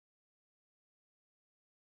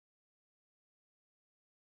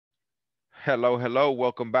Hello, hello.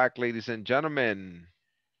 Welcome back, ladies and gentlemen.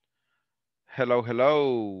 Hello,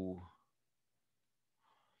 hello.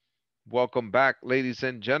 Welcome back, ladies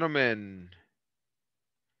and gentlemen.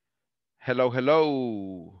 Hello,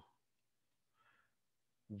 hello.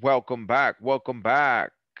 Welcome back. Welcome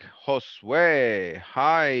back. Josue.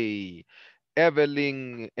 Hi.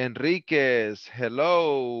 Evelyn Enriquez.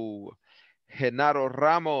 Hello. Genaro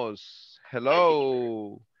Ramos.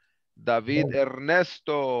 Hello. David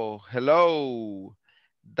Ernesto. Hello.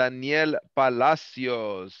 Daniel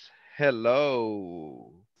Palacios.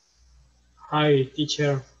 Hello. Hi,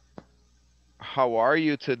 teacher. How are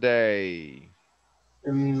you today?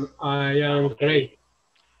 I am great.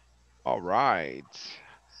 All right.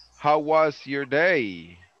 How was your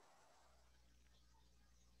day?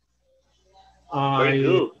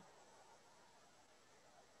 I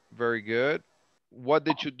Very good. What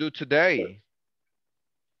did you do today?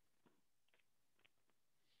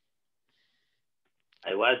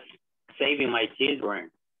 I was saving my children.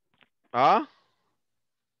 Huh?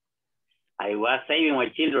 I was saving my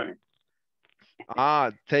children,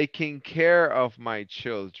 Taking care of my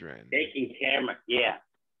children. taking care of my, yeah,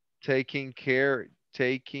 Taking care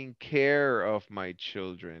of my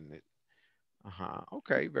children.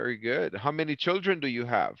 Okay, very good. How many children do you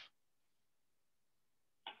have?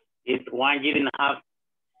 it's 1 year and a half.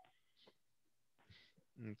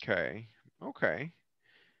 Okay. Okay.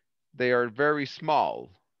 They are very small.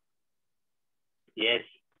 Yes,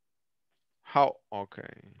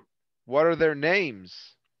 Okay. What are their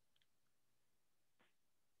names?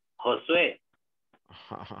 Josue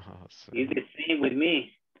is the same with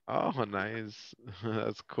me. Oh, nice.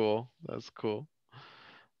 That's cool. That's cool.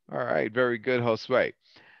 All right, very good, Josue.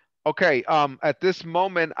 Okay, at this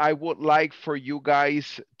moment, I would like for you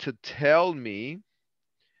guys to tell me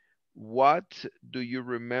what do you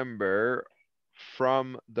remember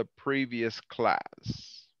from the previous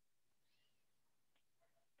class?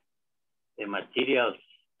 The materials,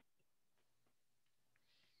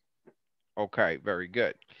 Okay, very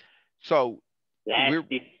good. So we're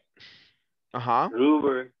plastic, uh-huh.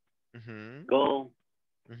 rubber, Mm-hmm. gold,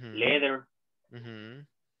 Mm-hmm. leather, Mm-hmm.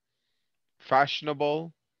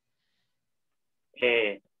 Fashionable. uh,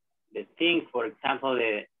 the thing, for example,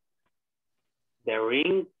 the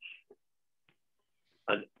ring,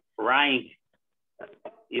 uh, ring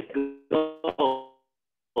is gold.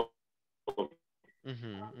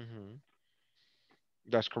 Mm-hmm. Mm-hmm.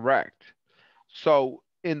 That's correct. So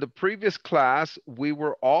in the previous class, we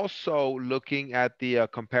were also looking at the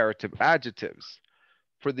comparative adjectives.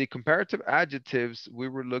 For the comparative adjectives, we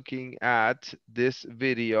were looking at this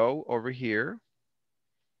video over here.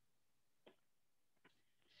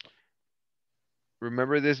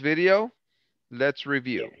 Remember this video? Let's Yes.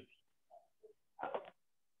 review.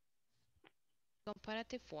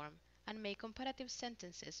 Comparative form and make comparative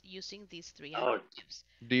sentences using these three Oh, adjectives.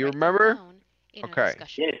 Do you Write them remember? down in our Okay.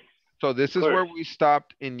 discussion. yes, So of this is course. where we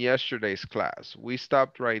stopped in yesterday's class. We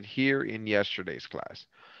stopped right here in yesterday's class.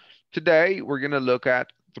 Today, we're going to look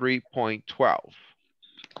at 3.12.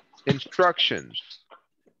 Instructions.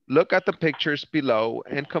 Look at the pictures below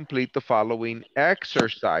and complete the following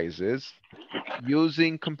exercises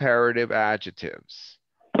using comparative adjectives.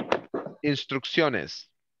 Instrucciones.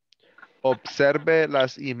 Observe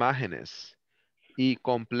las imágenes y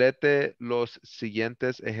complete los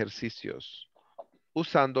siguientes ejercicios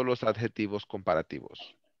usando los adjetivos comparativos.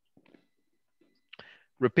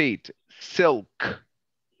 Repeat. Silk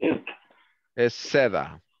Silk, es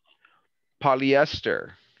seda.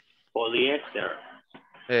 Polyester. polyester,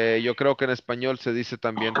 Yo creo que en español se dice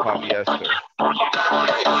también polyester.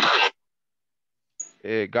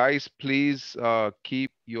 Guys, please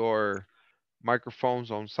keep your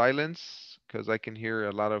microphones on silence because I can hear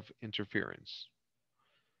a lot of interference.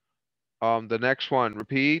 The next one,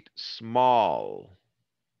 repeat. Small,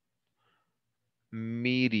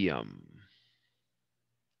 medium,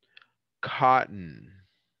 cotton,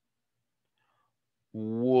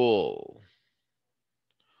 wool.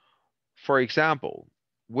 For example,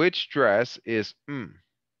 which dress is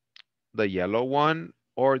the yellow one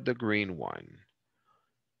or the green one?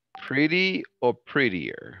 Pretty or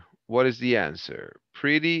prettier? What is the answer?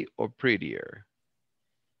 Pretty or prettier?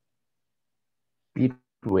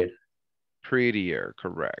 Pitware. Prettier,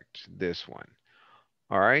 correct. This one.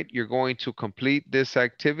 All right, you're going to complete this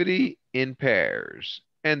activity in pairs,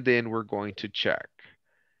 and then we're going to check.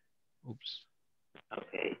 Oops.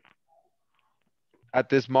 okay. At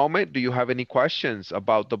this moment, do you have any questions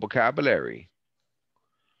about the vocabulary?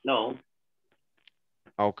 No,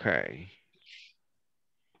 Okay.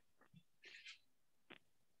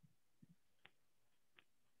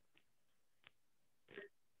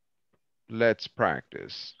 Let's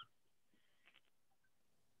practice.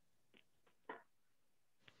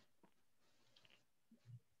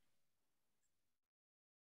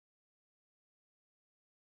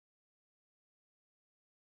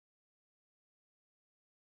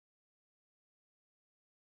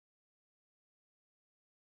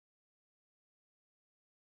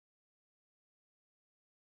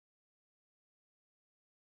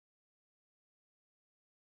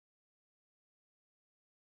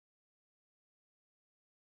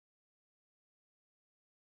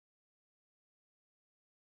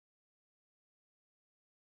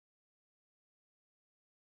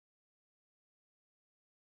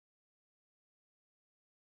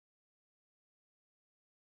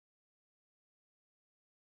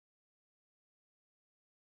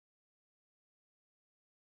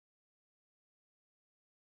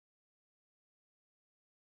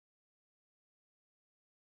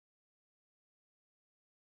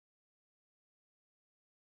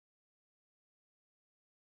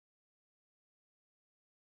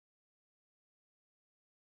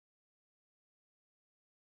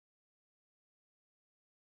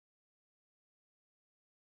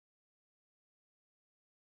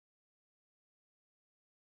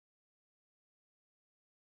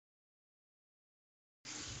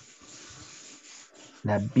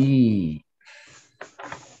 La B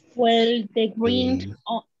Well, the green is,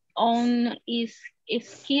 on is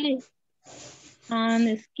skill,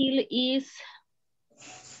 and skill is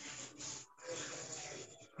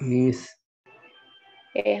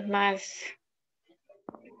Es más,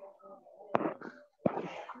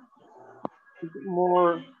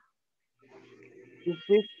 More, is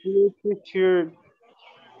this blue picture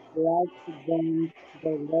like than the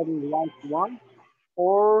red and white one,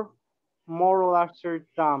 or more larger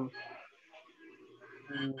than?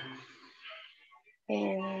 Mm,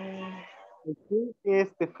 em, I think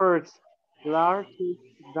it's the first, larger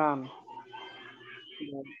than.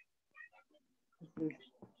 Yeah, this is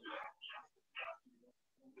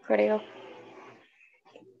creo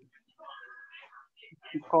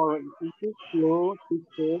correct. This is blue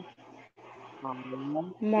picture.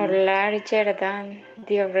 Um, more larger than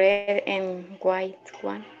the red and white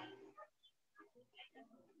one.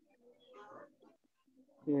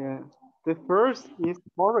 yeah, the first is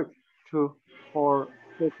correct too, for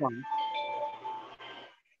second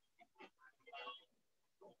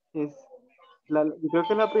es yo creo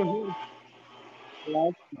que la primera,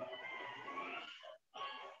 la-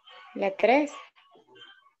 La 3,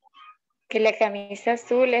 que la camisa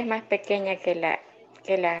azul es más pequeña que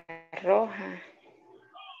la roja.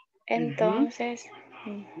 ujú, Entonces,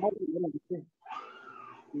 la primera, dice,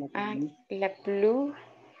 la ah, camisa, la blue,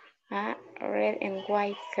 red and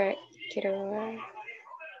white, quiero ver.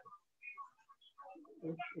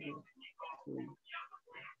 este,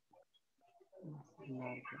 más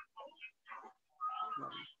larga,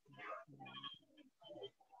 la-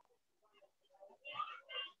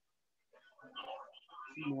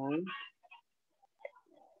 more,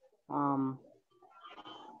 um,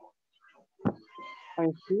 I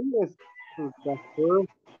think it's the first,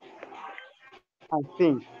 I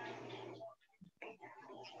think,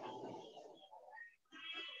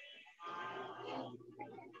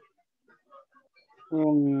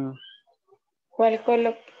 en ¿Cuál,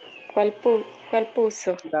 cuál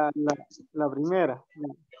puso? la primera,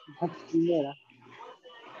 la primera,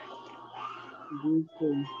 dice,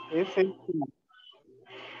 es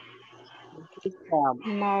esta,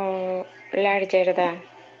 More larger than.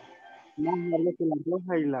 más larga que la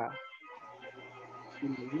roja y la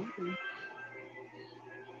blanca,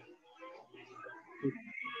 es-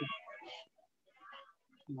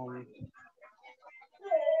 vamos,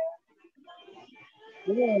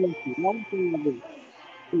 vamos a ver aquí, vamos a ver,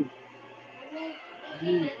 sí,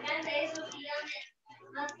 sí,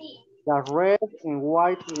 the red and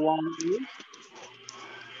white one is,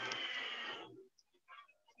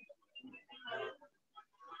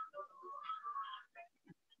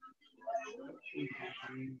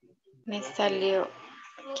 mm, Me salió,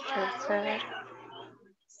 quiero ver.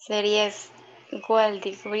 Sería igual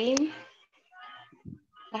de green.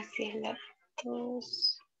 Así es la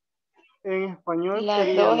 2. en español La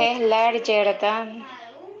sería 2 la es larger than.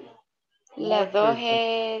 La 2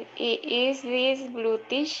 larger than. es, is this blue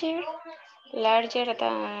t-shirt larger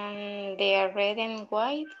than the red and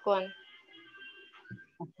white one?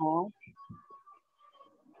 Ajá,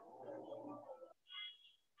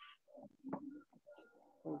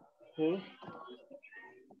 okay.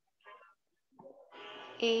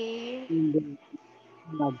 Y En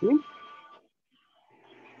Madrid,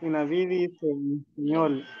 en Madrid dice en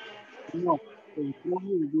español, no, el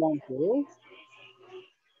traje blanco es,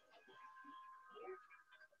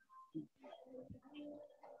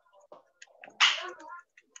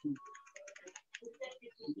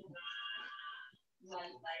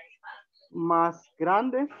 más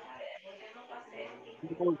grandes,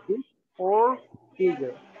 more big or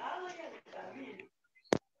bigger.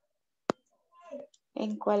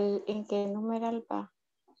 ¿En qué numeral va?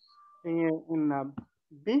 En la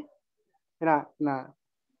B,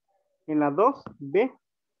 en la 2, B.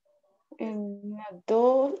 En la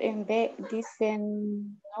 2, en B,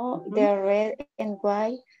 dicen, no, Ujú. the red and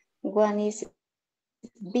white one is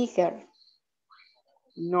bigger.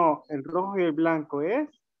 No, el rojo y el blanco es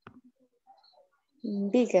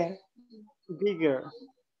Bigger. bigger.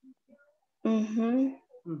 Ujú.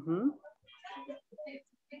 Ujú.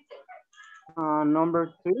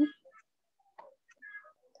 Number 3,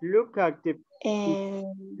 look at the And,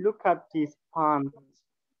 look at these pants.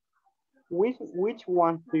 Which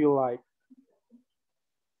ones do you like?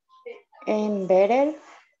 and better.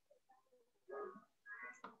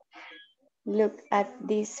 Look at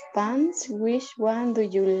these pants. Which one do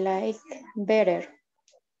you like better?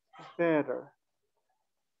 Better.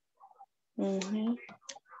 Mhm.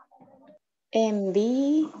 And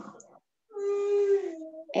B,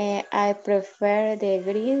 I prefer the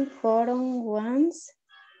green cotton ones.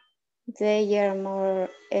 They are more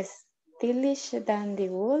stylish than the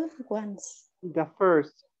wool ones. The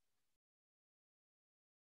first.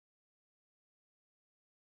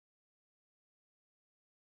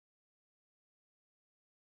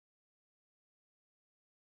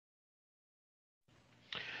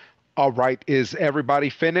 All right, is everybody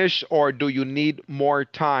finished or do you need more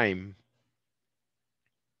time?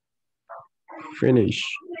 Finish.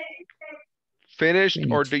 Finished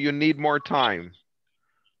or do you need more time?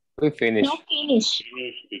 We finish. No finish.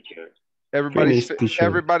 Finish, teacher. Finish, teacher.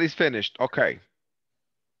 Everybody's finished. Okay.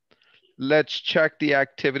 Let's check the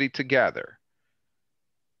activity together.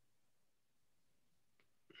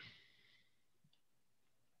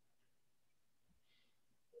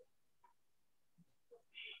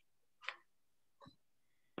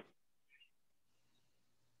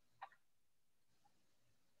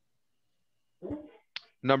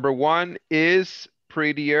 Number 1 is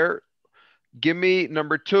prettier. Give me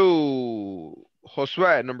number 2.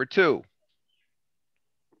 Josue, number 2.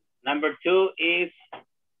 Number 2 is,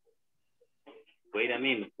 wait a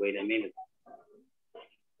minute.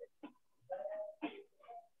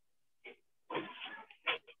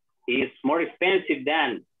 Is more expensive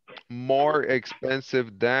than. More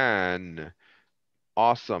expensive than.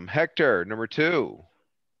 Awesome. Hector, number 2.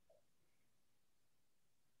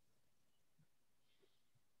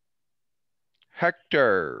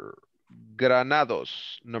 Hector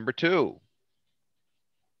Granados, number 2.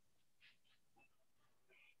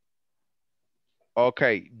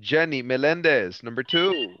 Okay, Jenny Melendez, number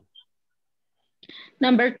 2.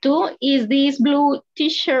 Number 2 is this blue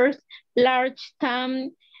t-shirt, large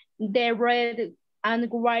than the red and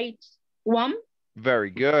white one. Very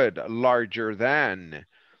good. Larger than.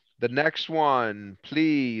 The next one,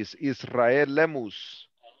 please, Israel Lemus.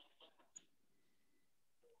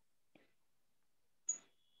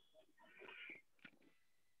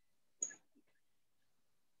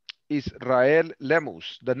 Israel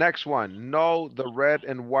Lemus. The next one, no, the red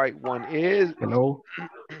and white one is. Hello.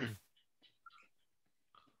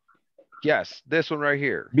 Yes, this one right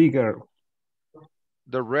here. Bigger.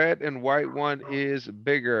 The red and white one is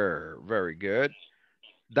bigger. Very good.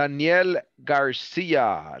 Daniel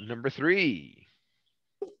Garcia, number 3.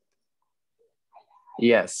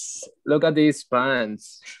 Yes. Look at these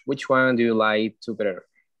pants. Which one do you like to better?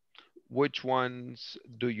 Which ones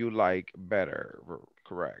do you like better?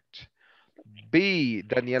 Correct. B,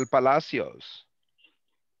 Daniel Palacios.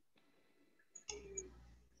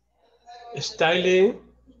 Styling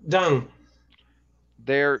done.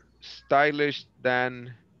 They're stylish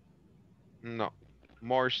than, no,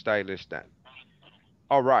 more stylish than.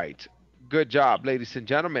 All right. Good job, ladies and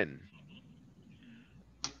gentlemen.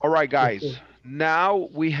 All right, guys. Now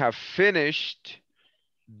we have finished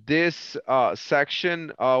this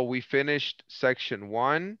section. We finished section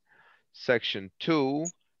 1, section 2,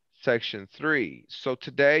 section 3. So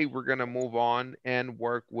today we're going to move on and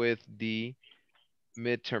work with the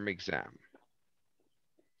midterm exam.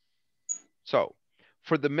 So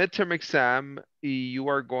for the midterm exam, you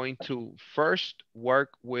are going to first work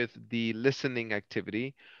with the listening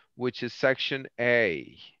activity, which is section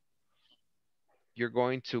A. You're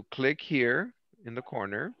going to click here in the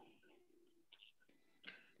corner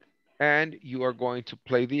and you are going to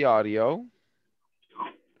play the audio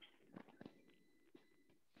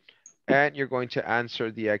and you're going to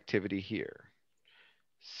answer the activity here.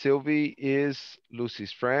 Sylvie is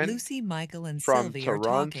Lucy's friend. Lucy, Michael, and from Sylvie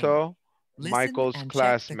Toronto, are talking. Listen Michael's and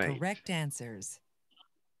classmate. check the correct answers.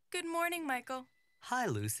 Good morning, Michael. Hi,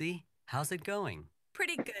 Lucy. How's it going?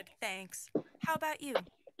 Pretty good, thanks. How about you?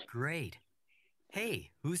 Great. Hey,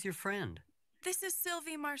 who's your friend? This is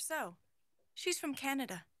Sylvie Marceau. She's from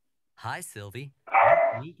Canada. Hi, Sylvie. Nice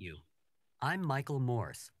to meet you. I'm Michael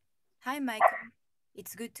Morse. Hi, Michael.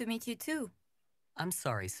 It's good to meet you too. I'm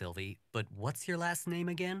sorry, Sylvie, but what's your last name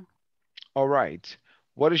again? All right.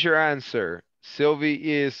 What is your answer?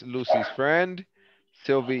 Sylvie is Lucy's friend.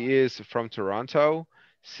 Sylvie is from Toronto.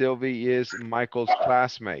 Sylvie is Michael's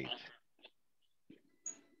classmate.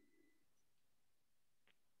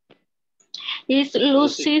 Is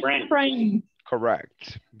Lucy's friend.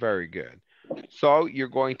 Correct. Very good. So you're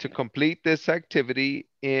going to complete this activity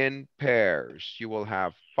in pairs. You will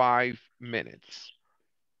have 5 minutes.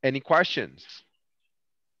 Any questions?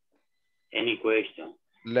 Any question?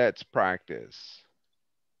 Let's practice.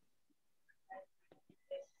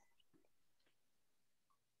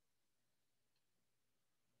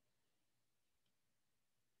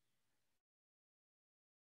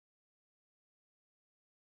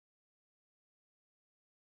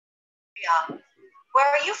 Yeah. Where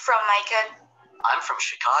are you from, Michael? I'm from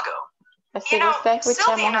Chicago. Así You know, gusta,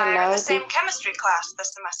 Sylvie and escuchamos I el are in the audio. same chemistry class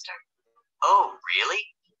this semester. Oh, really?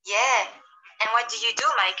 Yeah. And what do you do,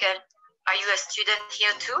 Michael? Are you a student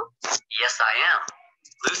here too? Yes, I am.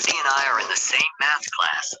 Lucy and I are in the same math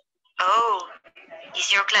class. Oh.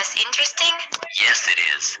 Is your class interesting? Yes, it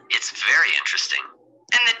is. It's very interesting.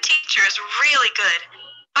 And the teacher is really good.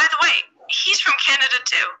 By the way, he's from Canada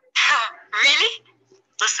too. Really?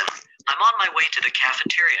 Listen, I'm on my way to the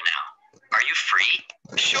cafeteria now. Are you free?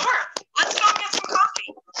 Sure. Let's go and get some coffee.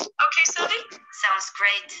 Okay, Sylvie? Sounds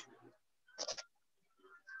great.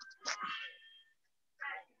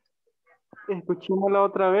 Escuchémosla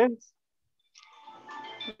otra vez.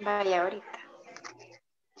 Vaya, ahorita.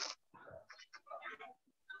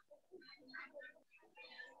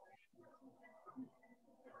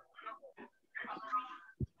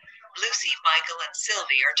 Lucy, Michael, and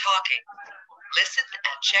Sylvie are talking. Listen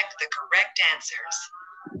and check the correct answers.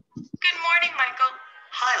 Good morning, Michael.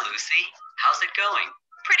 Hi, Lucy. How's it going?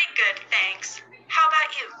 Pretty good, thanks. How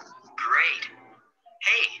about you? Great.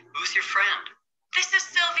 Hey, who's your friend? This is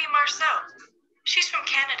Sylvie Marceau. She's from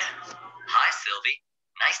Canada. Hi, Sylvie.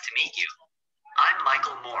 Nice to meet you. I'm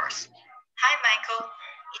Michael Morse. Hi, Michael.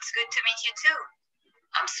 It's good to meet you too.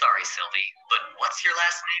 I'm sorry, Sylvie, but what's your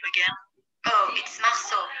last name again? Oh, it's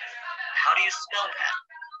Marceau. How do you spell that?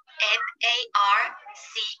 Marceau.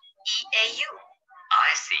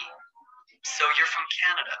 I see. So you're from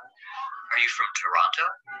Canada. Are you from Toronto?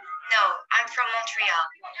 No, I'm from Montreal.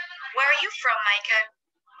 Where are you from, Michael?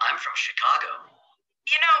 I'm from Chicago.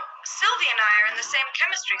 You know, Sylvie and I are in the same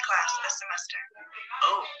chemistry class this semester.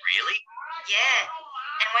 Oh, really? Yeah.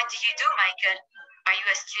 And what do you do, Michael? Are you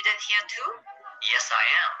a student here too? Yes, I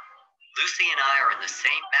am. Lucy and I are in the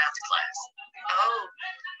same math class. Oh,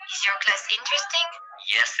 is your class interesting?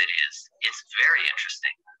 Yes, it is. It's very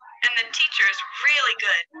interesting. And the teacher is really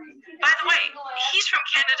good. By the way, he's from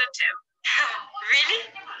Canada too. Really?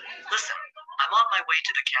 Listen, I'm on my way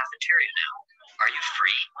to the cafeteria now. Are you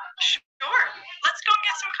free? Sure. Let's go and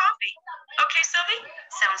get some coffee. Okay, Sylvie?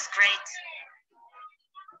 Sounds great.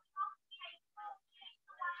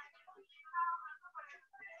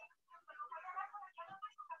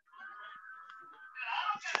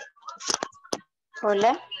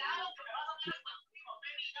 Hola.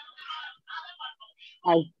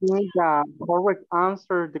 I think the correct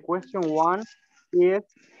answer, the question 1 is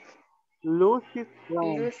Lucy's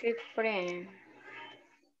friend. Lucy's friend.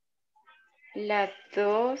 La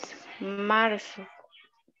 2, marzo.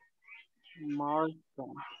 Martha.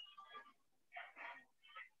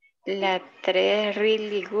 La 3,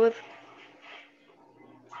 really good.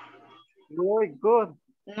 Very good.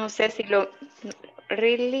 No sé si lo...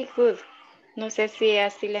 Really good. No sé si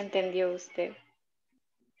así la entendió usted.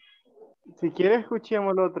 Si quiere,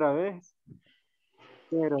 escuchémoslo otra vez.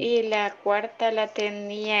 Pero, Y la 4 la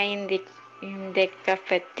tenía in the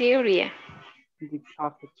cafeteria. the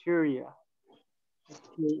cafeteria.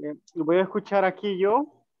 Okay, voy a escuchar aquí yo.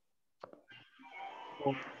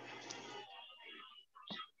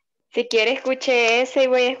 Si quiere, escuche ese y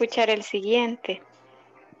voy a escuchar el siguiente.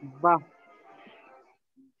 Va.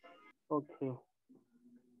 Ok.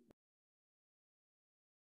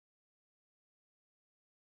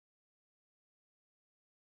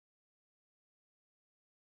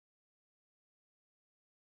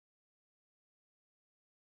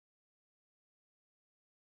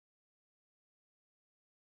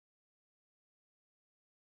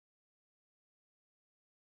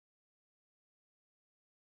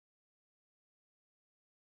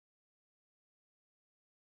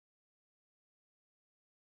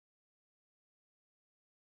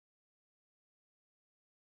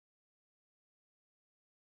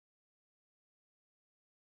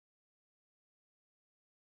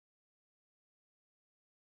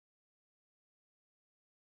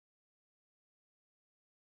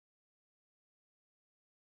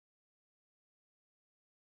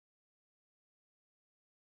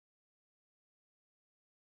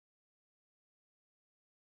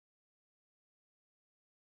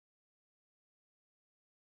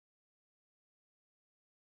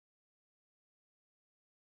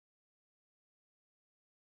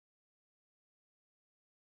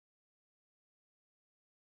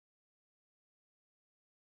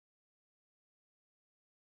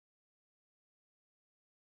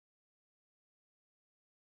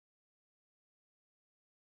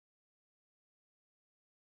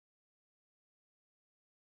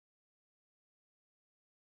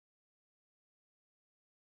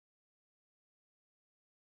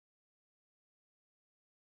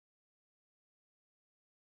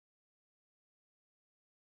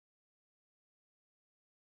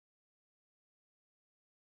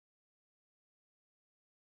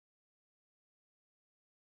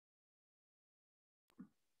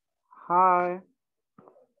 Hi.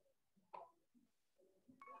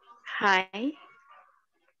 Hi.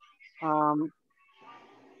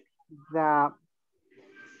 The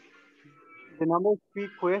number 3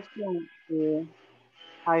 question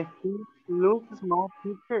I think Luke's math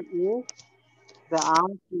teacher is the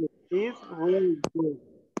answer is really good.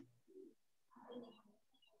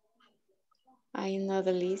 I not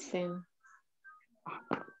listen.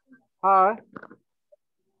 Hi.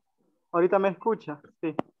 Ahorita me escucha.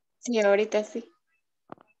 Sí. Sí, ahorita sí.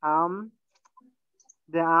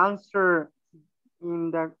 The answer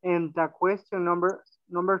in the question number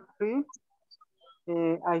 3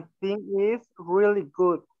 I think is really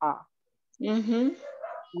good. Listen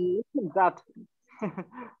that.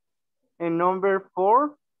 And number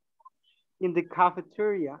 4 in the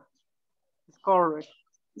cafeteria is correct.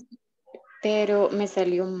 Pero me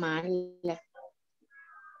salió mala.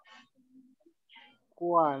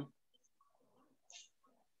 ¿Cuál?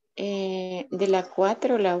 De la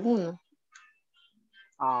 4 la 1.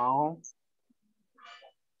 Oh.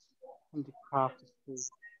 In the cafeteria.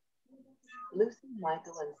 Lucy,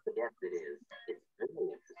 Michael, and suggested it's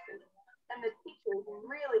really interesting. And the teacher is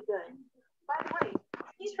really good. By the way,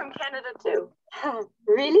 he's from Canada too.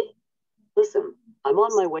 Really? Listen, I'm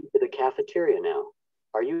on my way to the cafeteria now.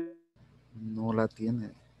 Are you? No la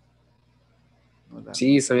tiene. No la,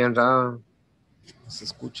 Sí, está bien raro. no se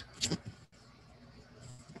escucha.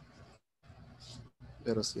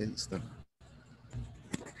 Pero sí, ahí está.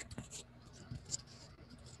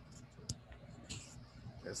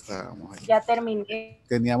 Ya estábamos ahí. Ya terminé.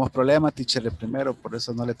 Teníamos problemas, teacher, el primero, por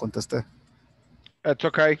eso no le contesté. That's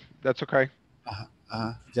okay. That's okay.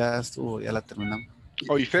 Ajá, ya estuvo, ya la terminamos.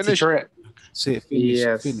 Oh, you finished? Teacher, sí, finish.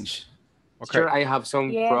 Yes. Finish. Okay. Teacher, I have some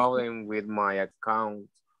Yes. problem with my account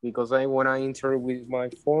because I want to enter with my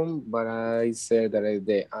phone, but I said that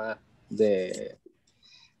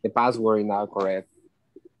the password is not correct.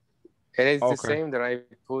 And it's the same that I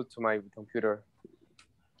put to my computer.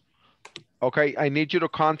 Okay, I need you to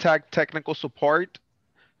contact technical support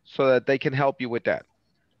so that they can help you with that.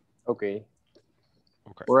 Okay.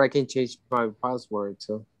 Okay. Or I can change my password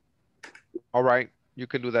too. All right, you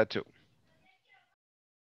can do that too.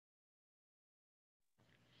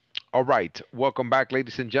 All right, welcome back,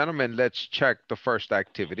 ladies and gentlemen. Let's check the first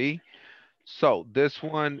activity. So this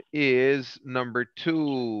one is number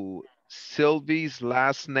 2. Sylvie's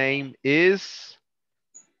last name is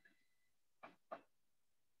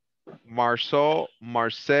Marceau,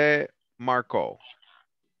 Marce, Marco.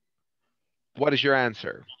 What is your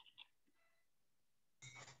answer?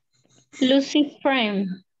 Lucy friend.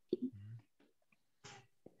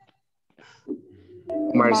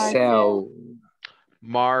 Marcel.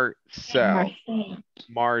 Marcel.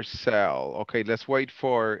 Marcel. Okay, let's wait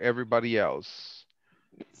for everybody else.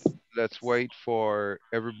 Let's wait for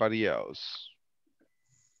everybody else.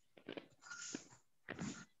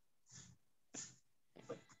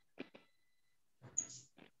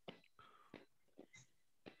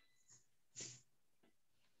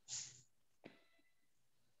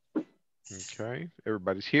 Okay,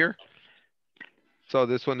 everybody's here. So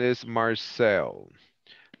this one is Marcel.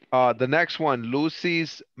 The next one,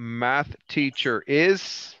 Lucy's math teacher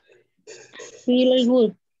is? Really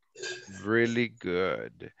good. Really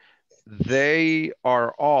good. They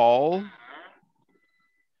are all?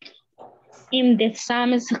 In the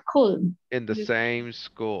same school. In the same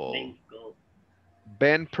school.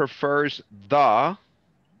 Ben prefers the?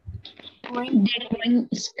 Green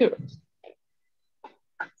skirt.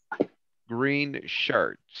 Green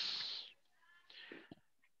shirts.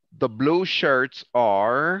 The blue shirts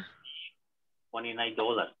are? $29.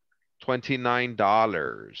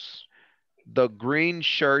 $29. The green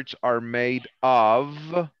shirts are made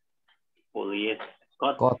of?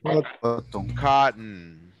 Cotton.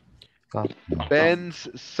 Cotton. Ben's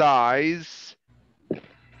size?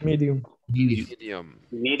 Medium.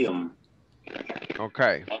 Medium.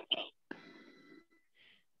 Okay.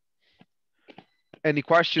 Any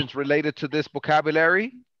questions related to this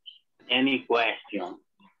vocabulary? Any question?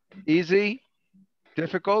 Easy?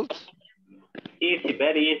 Difficult? Easy,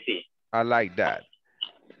 very easy. I like that.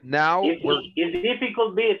 Now it's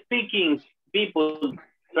difficult be speaking people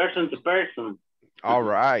person to person. All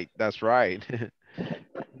right, that's right.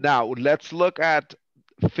 Now let's look at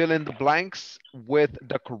fill in the blanks with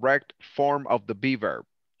the correct form of the be verb.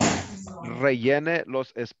 Rellene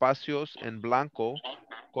los espacios en blanco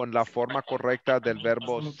con la forma correcta del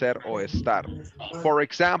verbo ser o estar. For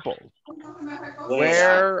example,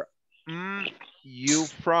 where you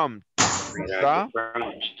from? Teresa?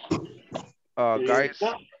 Guys,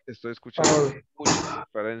 estoy escuchando mucha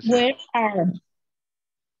diferencia. Where are?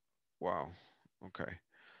 Wow, okay.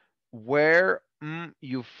 Where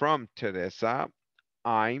you from, Teresa?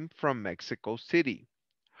 I'm from Mexico City.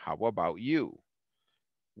 How about you?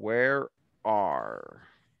 Where are?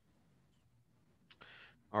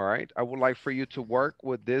 All right. I would like for you to work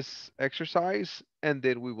with this exercise and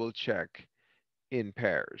then we will check in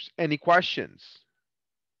pairs. Any questions?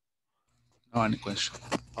 No, any question.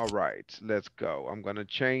 All right, let's go. I'm going to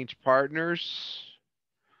change partners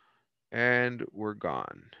and we're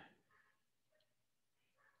gone.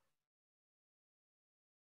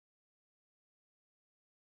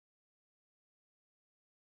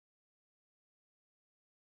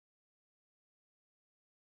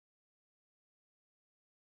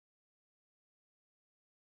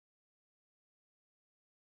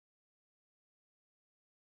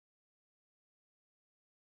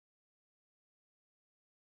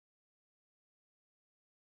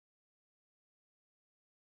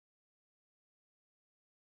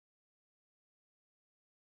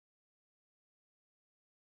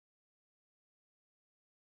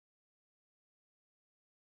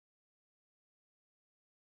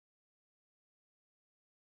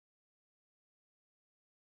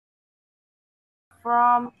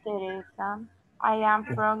 From Teresa. I am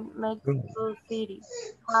from Mexico City.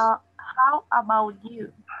 How about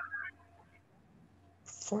you?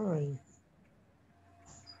 Fine.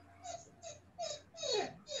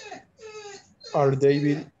 Are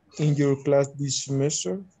David in your class this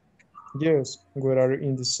semester? Yes, we are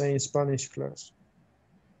in the same Spanish class.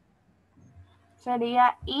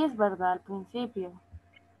 Sería is, ¿verdad? Al principio.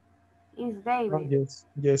 Is David.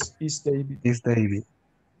 Yes, it's David. It's David.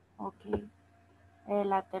 Ok.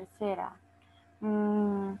 La tercera.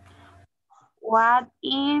 What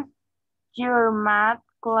is your math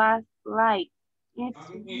class like? It's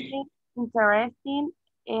really interesting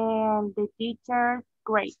and the teacher's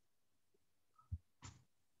great.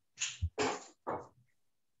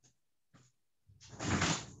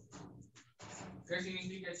 ¿Qué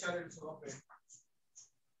significa echar el sope?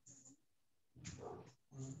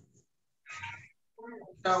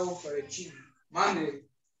 Mande.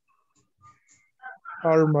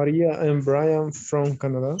 Are Maria and Brian from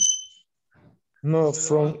Canada? No,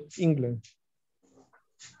 from England.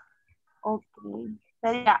 Ok.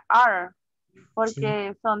 Sería are,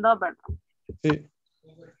 porque son dos, ¿verdad? Sí.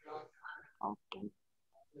 Ok.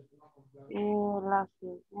 La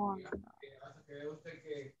segunda.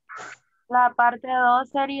 La parte 2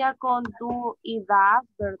 sería con tú y das,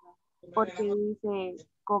 ¿verdad? Porque dice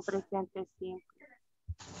con presente simple.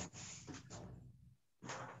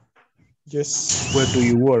 Yes. Where do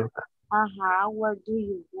you work? Ajá, where do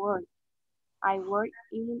you work? I work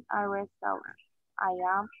in a restaurant. I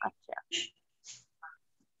am a chef.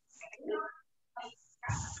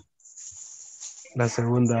 La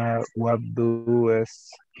segunda, what do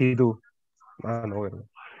es he do? Ah, no, bueno.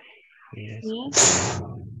 Yes. Sí,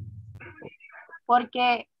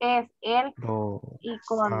 porque es él Do. y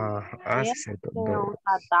con él Sí, cierto. se Do.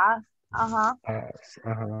 usa das. Ajá.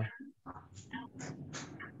 Ajá.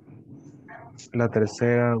 La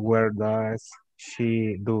tercera, where does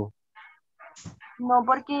she do? No,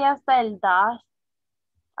 porque ya está el das.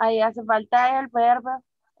 Ahí hace falta el verbo.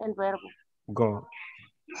 El verbo. Go.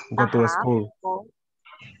 Go to Ajá. school. Go.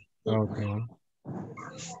 Sí. Okay.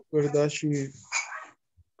 Where does she?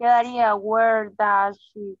 Quedaría, where does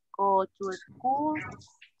she go to school?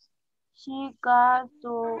 She goes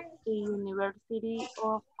to the University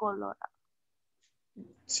of Colorado.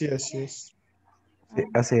 Sí, así es. Sí,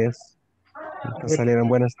 así es. Salieron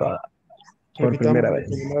buenas todas. Por Repitamos primera el vez.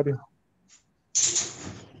 vocabulario.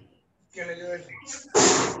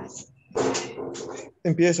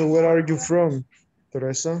 Empiezo. Where are you from,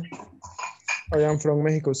 Teresa? I am from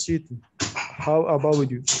Mexico City. How about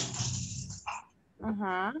you?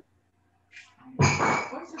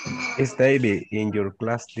 Is David in your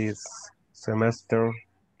class this semester?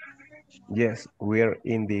 Yes, we're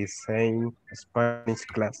in the same Spanish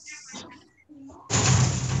class.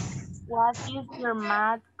 What is your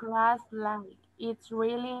math class like? It's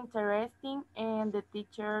really interesting and the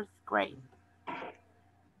teacher's great.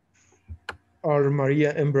 Are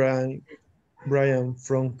Maria and Brian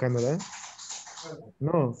from Canada?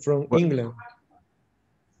 No, from England.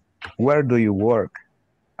 Where do you work?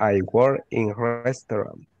 I work in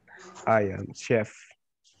restaurant. I am chef.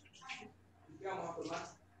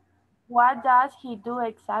 What does he do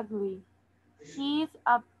exactly? He's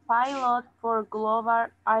a pilot for Global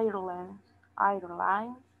Airlines.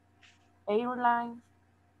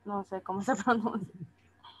 No sé cómo se pronuncia.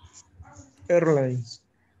 Airlines.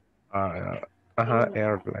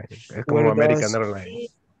 Airlines. Es como Where American does, Airlines.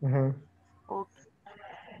 Okay.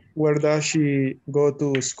 Where does she go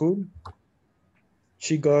to school?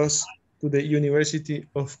 She goes to the University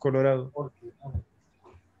of Colorado.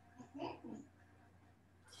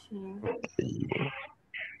 Sí.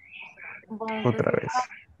 Ok, Bueno, otra entonces vez.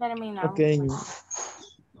 terminamos. Okay.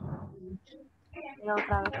 Y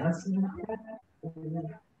otra vez.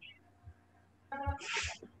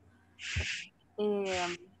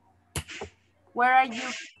 Um, where are you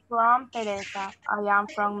from, Teresa? I am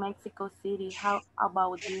from Mexico City. How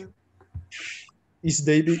about you? Is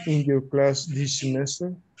David in your class this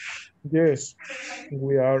semester? Yes,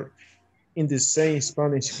 we are in the same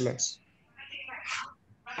Spanish class.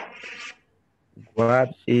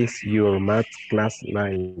 What is your math class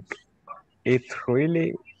like? It's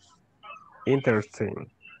really interesting.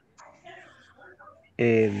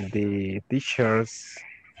 And the teachers,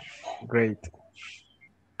 great.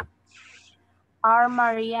 Are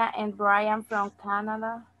Maria and Brian from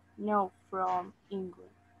Canada? No, from England.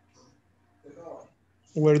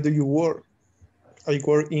 Where do you work? I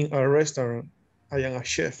work in a restaurant. I am a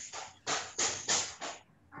chef.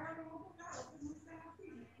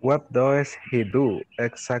 What does he do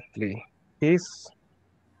exactly? He's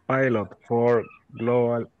pilot for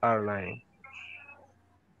Global Airline.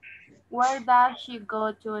 Where does she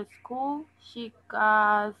go to school? She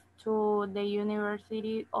goes to the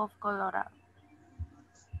University of Colorado.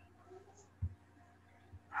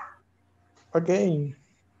 Again,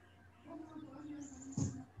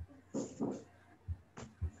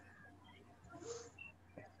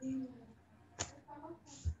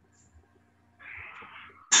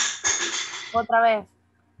 Otra vez.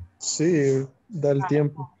 sí, da el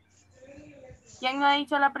tiempo. ¿Quién me ha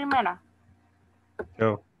dicho la primera?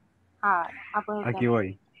 Yo, Ah, pues aquí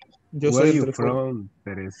voy. Yo Where soy are el you tercero. from,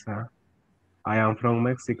 Teresa? I am from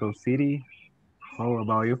Mexico City. How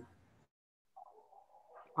about you?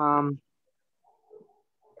 Um,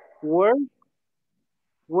 where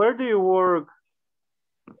where do you work?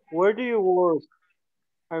 Where do you work?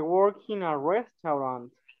 I work in a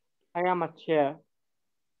restaurant. I am a chef.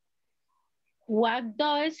 What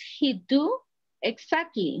does he do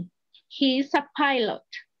exactly? He is a pilot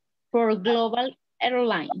for Global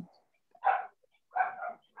Airline.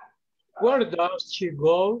 Where does she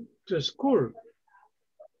go to school?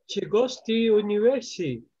 She goes to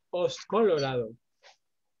University of Colorado.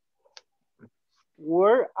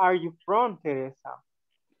 Where are you from, Teresa?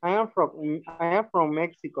 I am from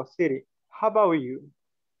Mexico City. How about you?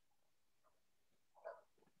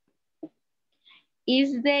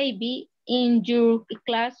 Is David in your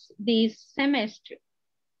class this semester?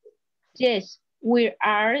 Yes, we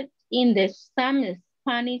are in the same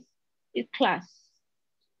Spanish class.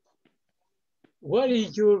 What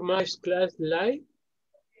is your math class like?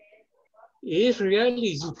 It's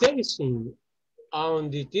really interesting.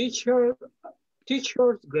 And the teacher's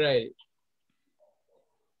great.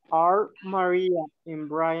 Are Maria and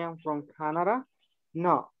Brian from Canada?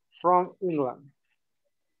 No, from England.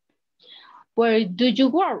 Where do you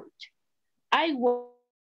work? I work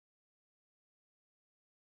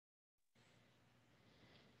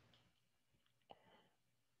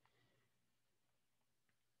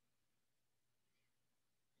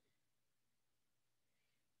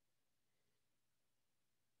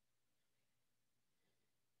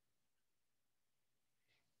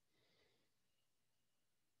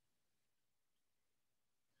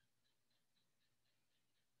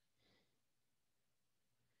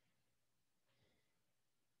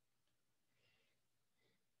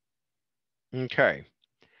Okay.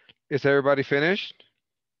 Is everybody finished?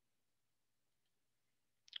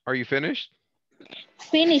 Are you finished?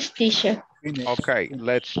 finish, teacher. Okay,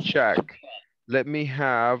 let's check. Let me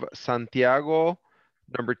have Santiago,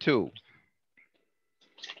 number 2.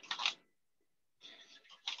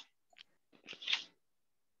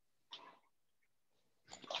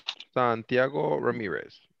 Santiago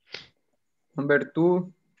Ramirez. Number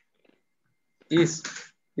 2 is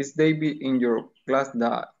David in your class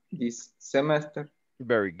this semester?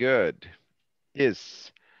 Very good.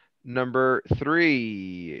 Is number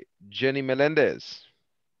 3, Jenny Melendez.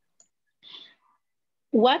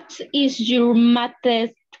 What is your math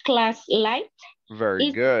class like? Very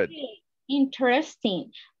It's good. really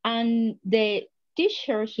interesting and the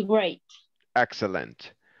teacher's great.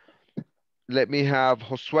 Excellent. Let me have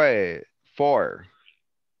Josue, 4.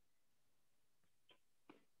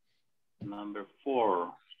 Number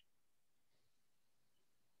 4.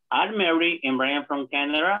 Are Mary and Brian from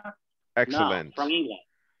Canada? Excellent. No, from England.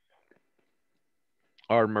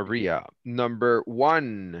 Or Maria. Number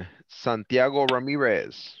 1, Santiago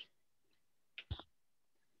Ramirez.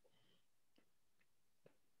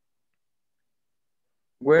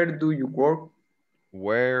 Where do you work?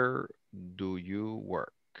 Where do you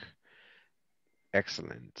work?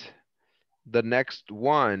 Excellent. The next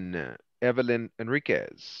one, Evelyn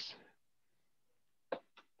Enriquez.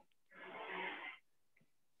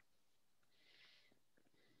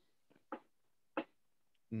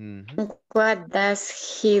 What does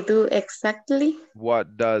he do exactly?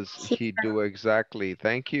 What does he do exactly?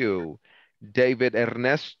 Thank you. David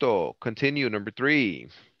Ernesto, continue, number 3.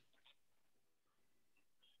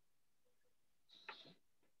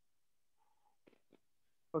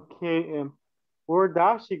 Okay, where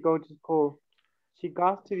does she go to school? She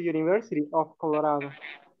goes to the University of Colorado.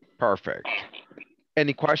 Perfect.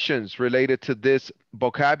 Any questions related to this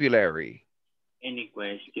vocabulary? Any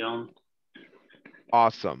question?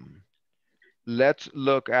 Awesome. Let's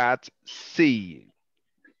look at C.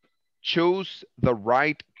 Choose the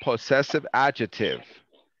right possessive adjective.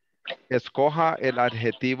 Escoja el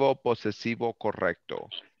adjetivo posesivo correcto.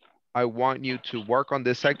 I want you to work on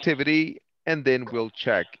this activity and then we'll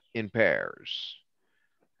check in pairs.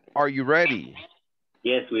 Are you ready?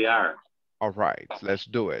 Yes, we are. All right, let's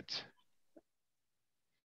do it.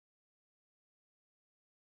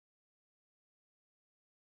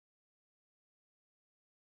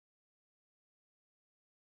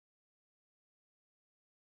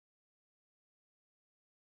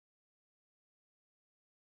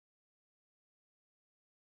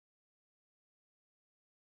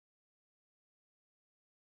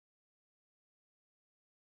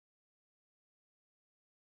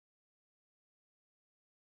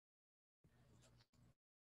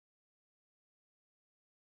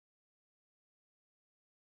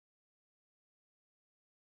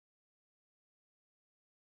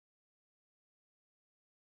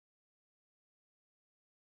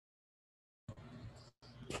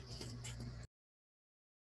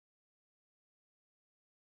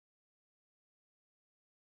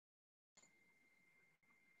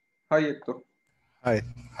 Hi, Héctor. Hi,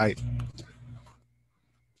 hi.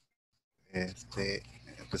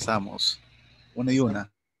 Empezamos. Una y una.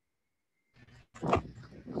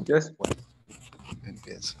 Yes.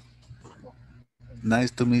 Empiezo.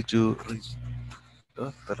 Nice to meet you.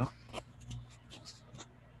 Oh, perdón.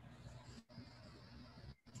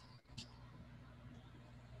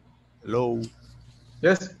 Hello.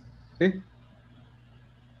 Yes. Sí.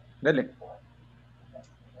 Dale.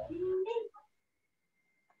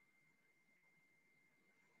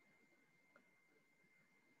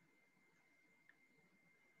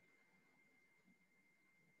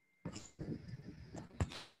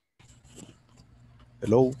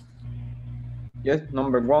 Hello. Yes,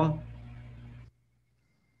 number 1.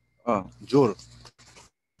 Your.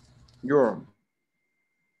 Your.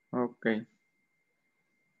 Okay.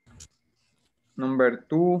 Number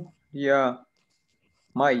 2, yeah.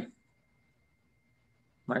 My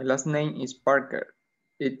last name is Parker.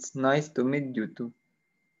 It's nice to meet you too.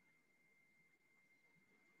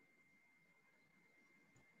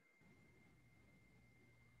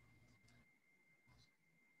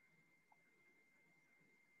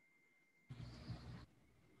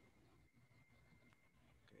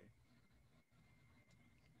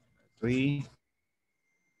 Three.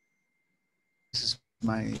 This is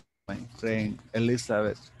my friend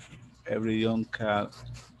Elizabeth. Everyone call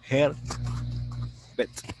her Bet.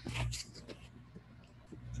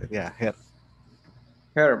 Sería her.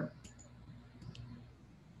 Herb.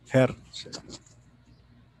 Her.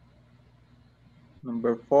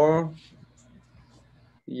 Number 4,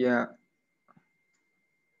 yeah.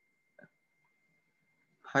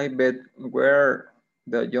 Hi, Bet. Where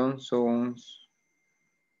the Johnsons?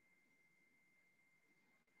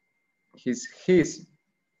 His first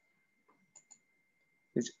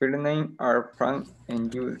name are Frank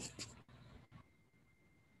and Jude.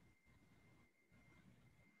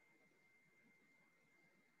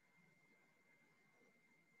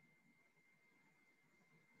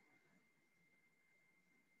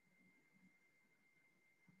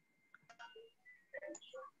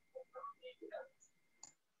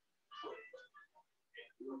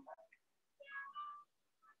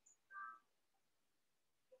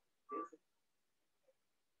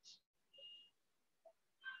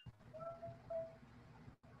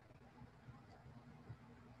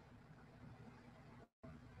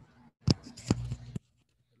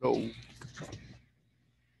 Hello.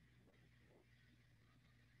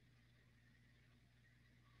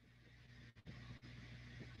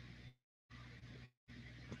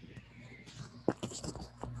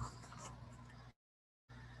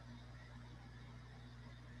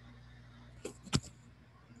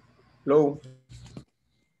 Hello.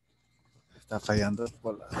 Está fallando.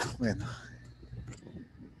 Bueno.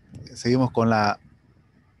 Seguimos con la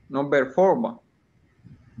Number 4.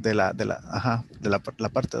 de la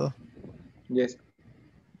parte 2. Yes.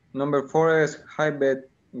 Number 4 is hi bet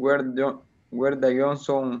where the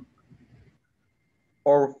Johnson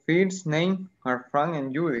or first name are Frank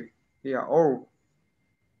and Judy. Yeah, or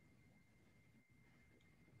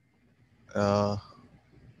Uh,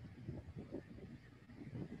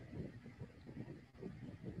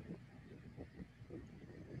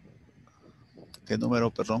 ¿Qué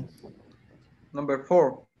número, perdón? number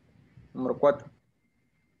 4. Número 4.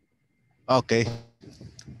 Ok,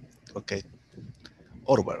 ok.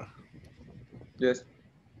 Orber. Yes.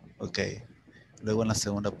 Ok. Luego en la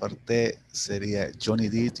segunda parte sería Johnny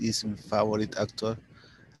Depp is my favorite actor.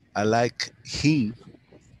 I like him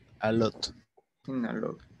a lot. In a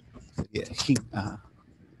lot. Sería him. Ajá.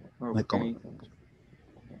 No hay cómo. Okay.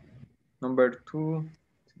 Number 2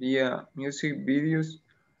 sería music videos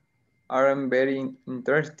aren't very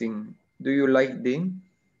interesting. Do you like them?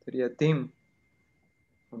 Sería them.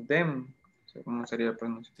 O them. No sé cómo sería la Tim,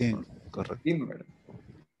 pronunciación. correcto. Them, ¿verdad?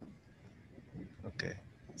 Ok.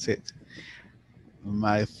 Sí.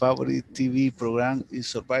 My favorite TV program is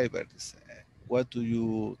Survivors. What do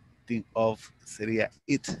you think of sería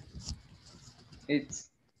it? It's.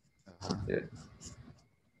 Yes.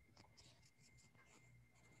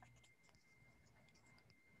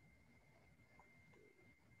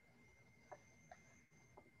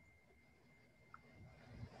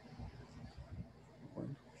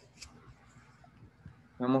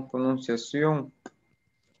 Vamos pronunciación.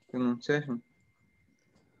 Pronunciation.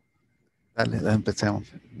 Dale, empecemos.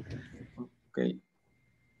 Okay.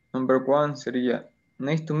 Number 1 sería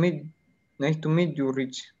nice to meet you,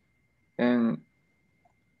 Rich. And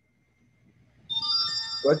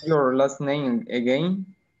what's your last name again?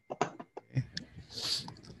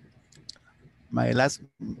 My last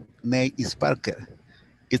name is Parker.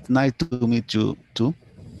 It's nice to meet you too.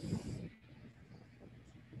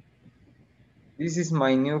 This is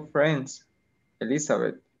my new friend,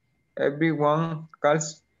 Elizabeth. Everyone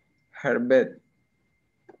calls her Beth.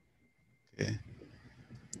 Okay.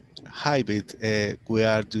 Hi, Beth. We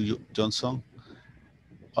are Johnson.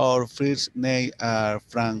 Our first name are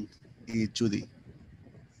Frank and Judy.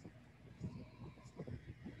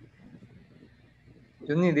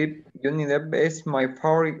 Johnny Depp is my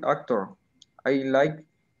favorite actor. I like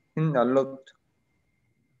him a lot.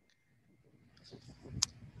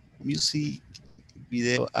 Music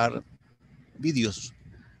videos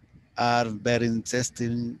are very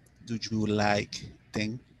interesting. Do you like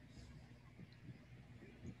them?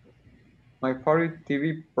 My favorite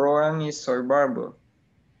TV program is Survivor.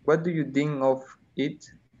 What do you think of it?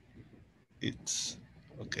 It's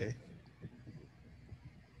okay.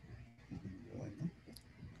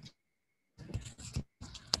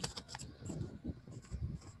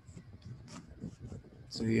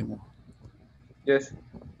 Seguimos. Yes.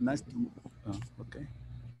 Nice to okay.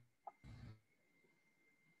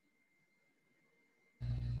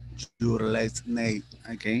 Your last name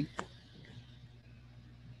again?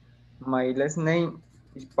 My last name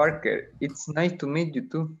is Parker. It's nice to meet you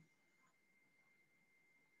too.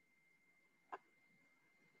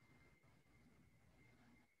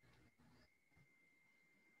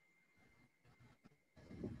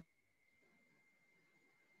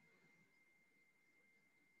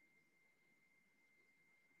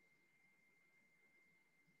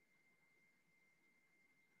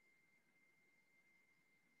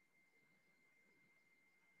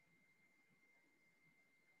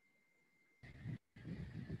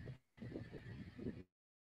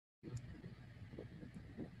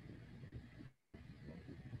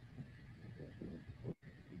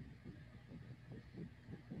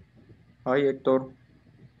 Hi, Héctor.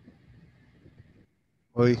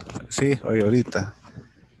 Hoy, sí, hoy ahorita.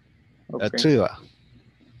 La Okay. triba.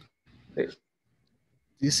 Sí.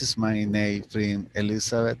 This is my name from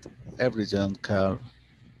Elizabeth. Everyone call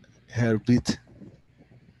her Beth.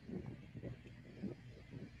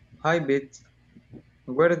 Hi, Beth.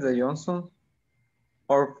 Where is the Johnson?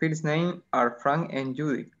 Our first name are Frank and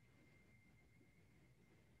Judy.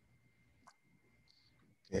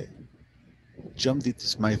 Okay. John Depp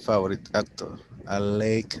is my favorite actor. I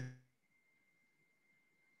like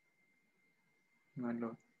My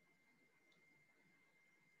lord.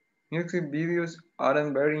 Music videos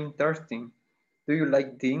aren't very interesting. Do you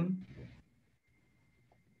like them?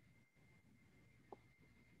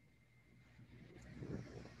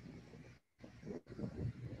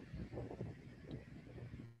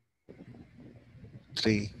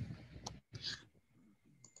 three.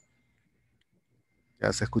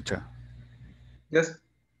 Ya se escucha. Yes.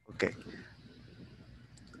 Okay.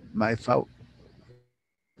 My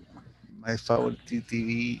my favorite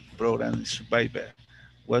TV program is Survivor.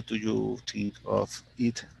 What do you think of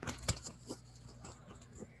it?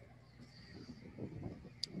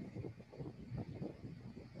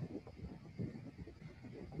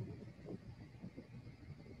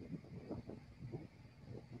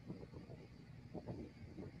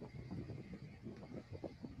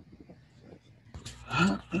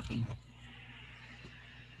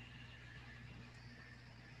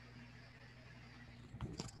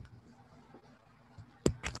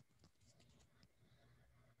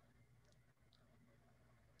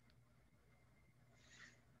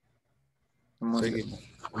 Seguimos.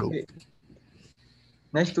 Okay.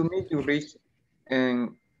 Nice to meet you, Rich.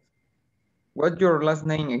 And what's your last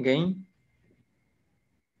name again?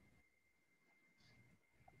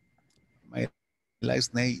 My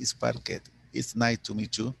last name is Parker. It's nice to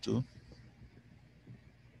meet you too.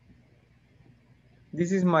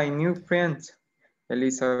 This is my new friend,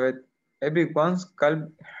 Elizabeth. Everyone's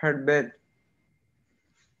called her Beth.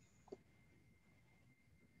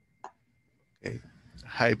 Okay.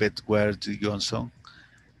 Hi, Beth Ward Johnson.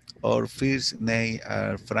 Our first name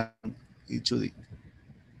are Frank and Judy.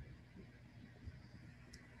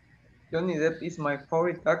 Johnny Depp is my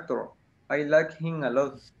favorite actor. I like him a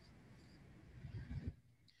lot.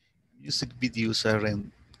 Music videos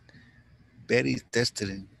aren't very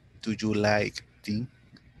interesting. Do you like them?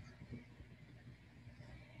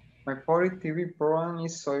 My favorite TV program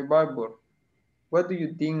is Survivor. What do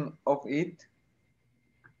you think of it?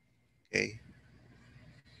 Okay.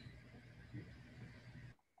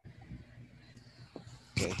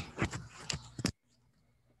 Okay.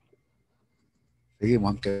 Seguimos,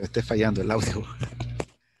 aunque esté fallando el audio.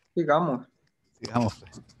 Sigamos. Sigamos.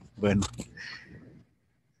 Pues. Bueno.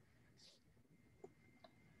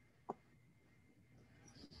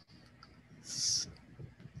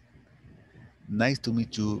 Nice to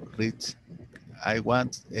meet you, Rich. I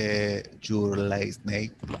want your last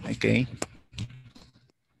name. Okay.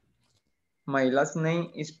 My last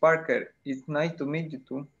name is Parker. It's nice to meet you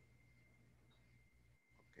too.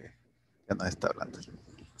 Okay. Ya no está hablando.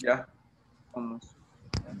 Ya, vamos.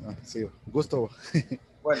 Sí, gusto.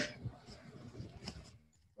 Bueno.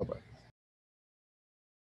 Bye-bye.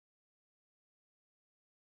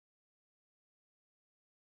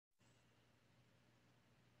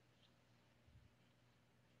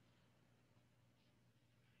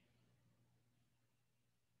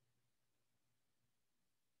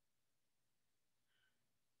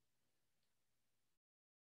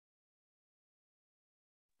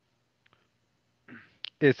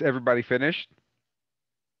 Is everybody finished?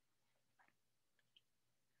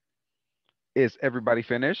 Is everybody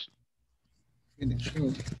finished? Finish.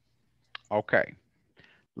 Okay.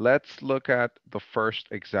 Let's look at the first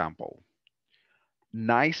example.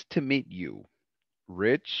 Nice to meet you,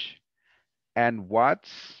 Rich. And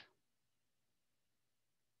what's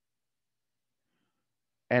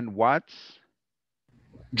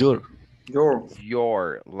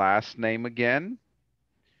your last name again?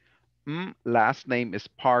 Last name is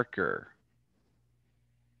Parker.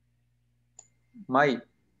 My,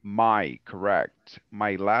 correct.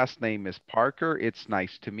 My last name is Parker. It's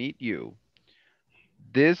nice to meet you.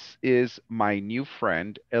 This is my new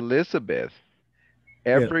friend, Elizabeth.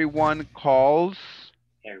 Everyone calls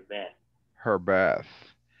her Beth.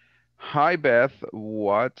 Hi, Beth.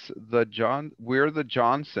 We're the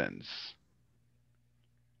Johnsons.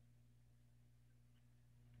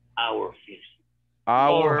 Our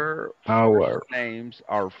first names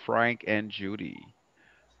are Frank and Judy.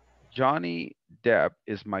 Johnny Depp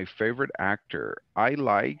is my favorite actor. I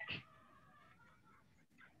like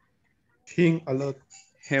Him a lot.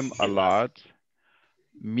 him a lot.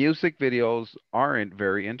 Music videos aren't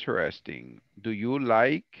very interesting. Do you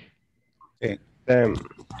like them?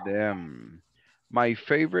 My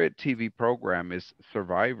favorite TV program is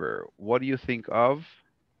Survivor. What do you think of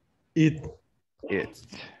It. it?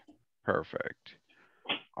 Perfect.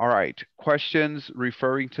 All right. Questions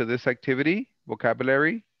referring to this activity?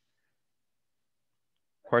 Vocabulary?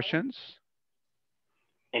 Questions?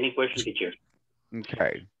 Any question, teacher?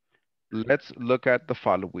 Okay. Let's look at the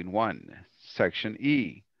following one. Section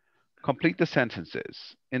E. Complete the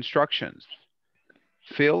sentences. Instructions.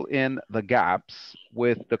 Fill in the gaps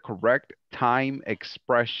with the correct time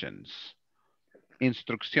expressions.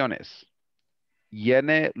 Instrucciones.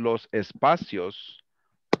 Llene los espacios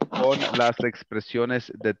con las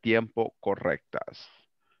expresiones de tiempo correctas.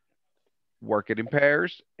 Work it in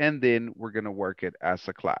pairs, and then we're going to work it as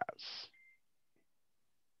a class.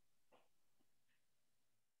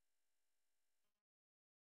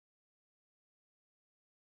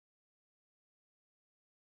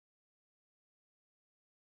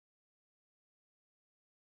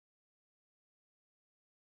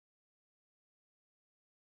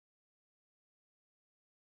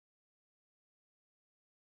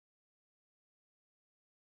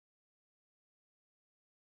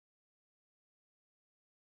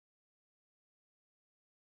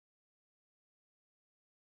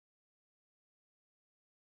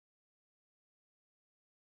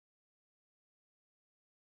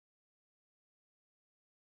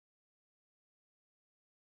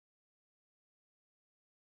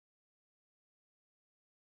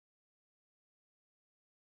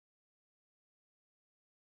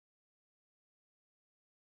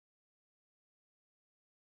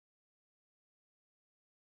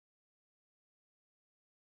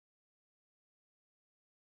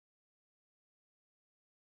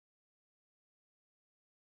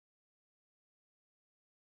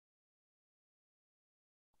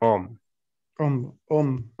 On. On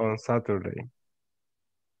Saturday.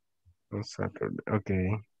 On Saturday.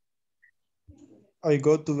 Okay. I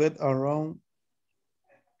go to bed around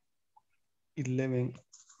 11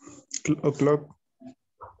 o'clock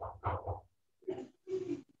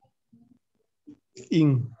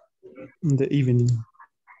in the evening.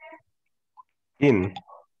 In.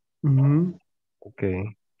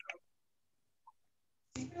 Okay.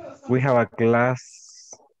 We have a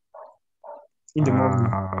class in the morning.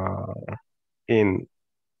 In.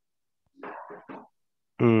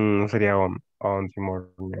 Sería on the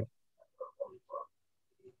morning.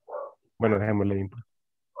 Bueno, dejémosle in.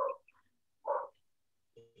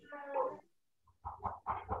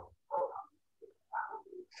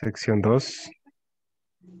 Sección 2.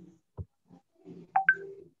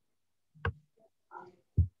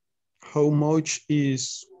 How much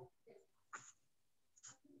is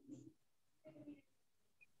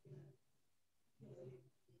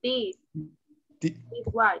This. the, This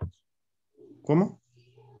watch. ¿Cómo?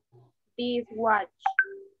 This watch.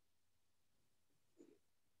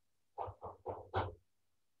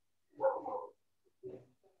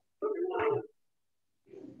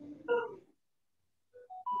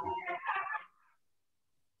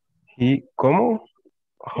 ¿Y cómo?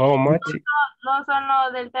 How much? No son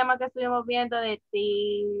los del tema que estuvimos viendo de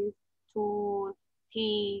this, to,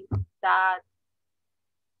 he, that.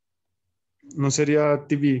 No sería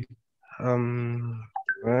TV. How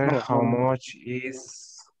much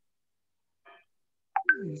is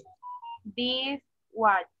This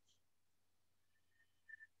watch.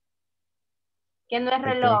 Que no es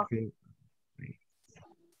reloj.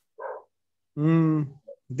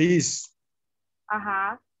 This.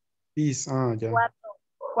 Ajá. This, ya.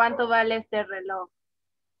 ¿Cuánto vale este reloj?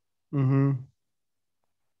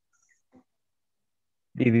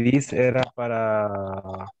 Y this era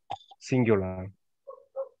para singular.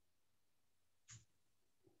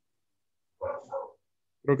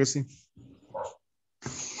 Creo que sí.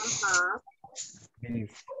 Ajá.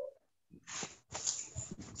 This.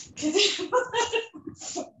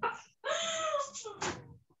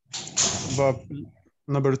 But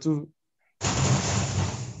number 2.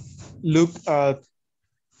 Look at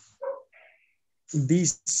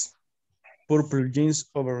these purple jeans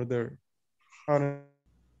over there.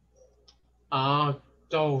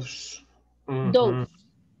 Those.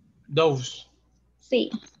 Those. Sí.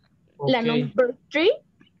 Okay. La number 3.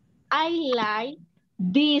 I like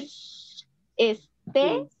this.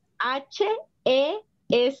 T-H-E-S-E.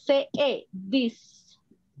 This.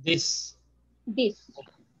 This. This.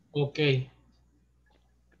 Okay.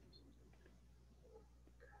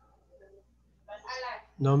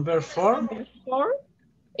 Number 4. Number 4.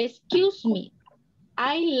 Excuse me.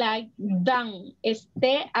 I like them.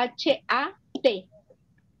 T-H-A-T.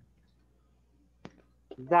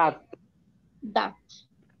 That. That.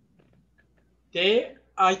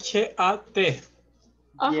 T-H-A-T.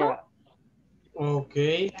 Yeah. Ok.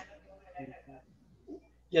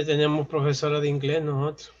 Ya tenemos profesora de inglés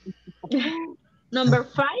nosotros. Number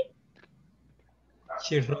 5.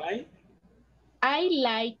 She right. I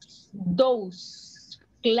like those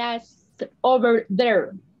class over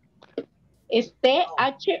there.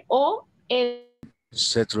 T-H-O-S.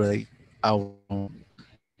 Saturday, our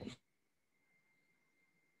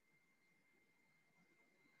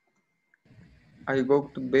I go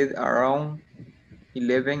to bed around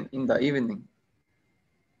 11 in the evening.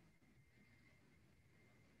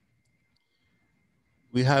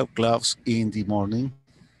 we have clubs in the morning.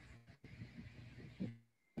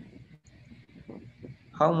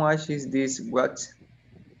 How much is this watch?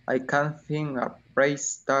 I can't think a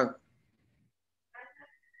price tag.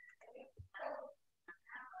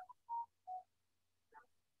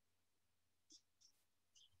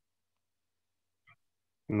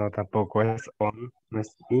 No, tampoco es on, no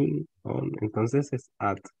es in, on, entonces es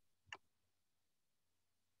at.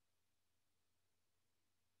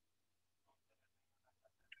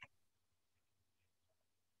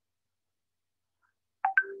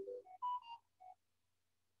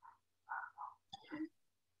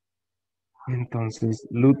 Entonces,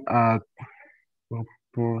 look at,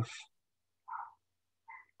 pues,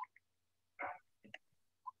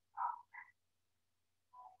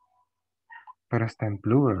 pero está en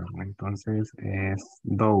plural, entonces es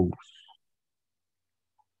those.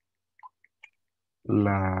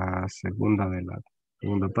 La segunda de la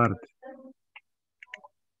segunda parte.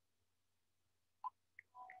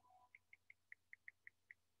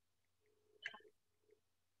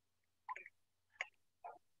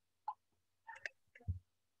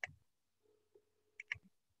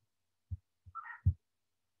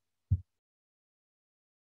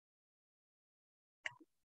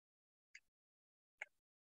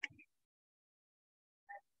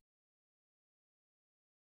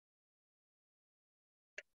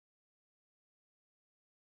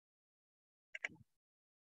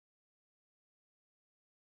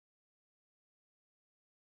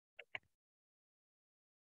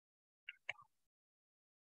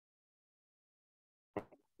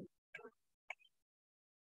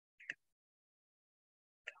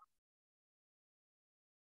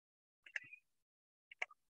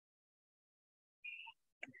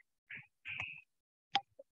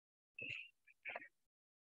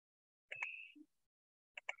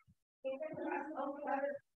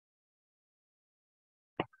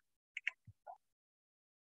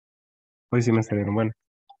 Hoy sí me salieron bueno.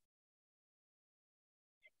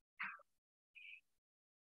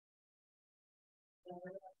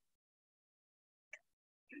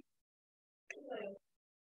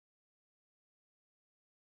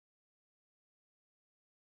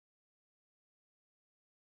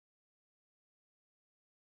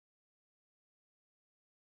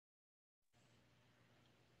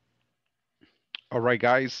 All right,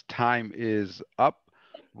 guys, time is up.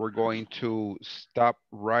 We're going to stop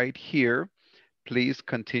right here. Please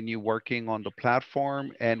continue working on the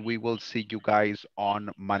platform and we will see you guys on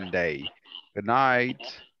Monday. Good night.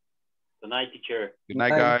 Good night, teacher. Good night,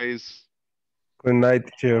 guys. Good night,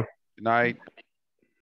 teacher. Good night.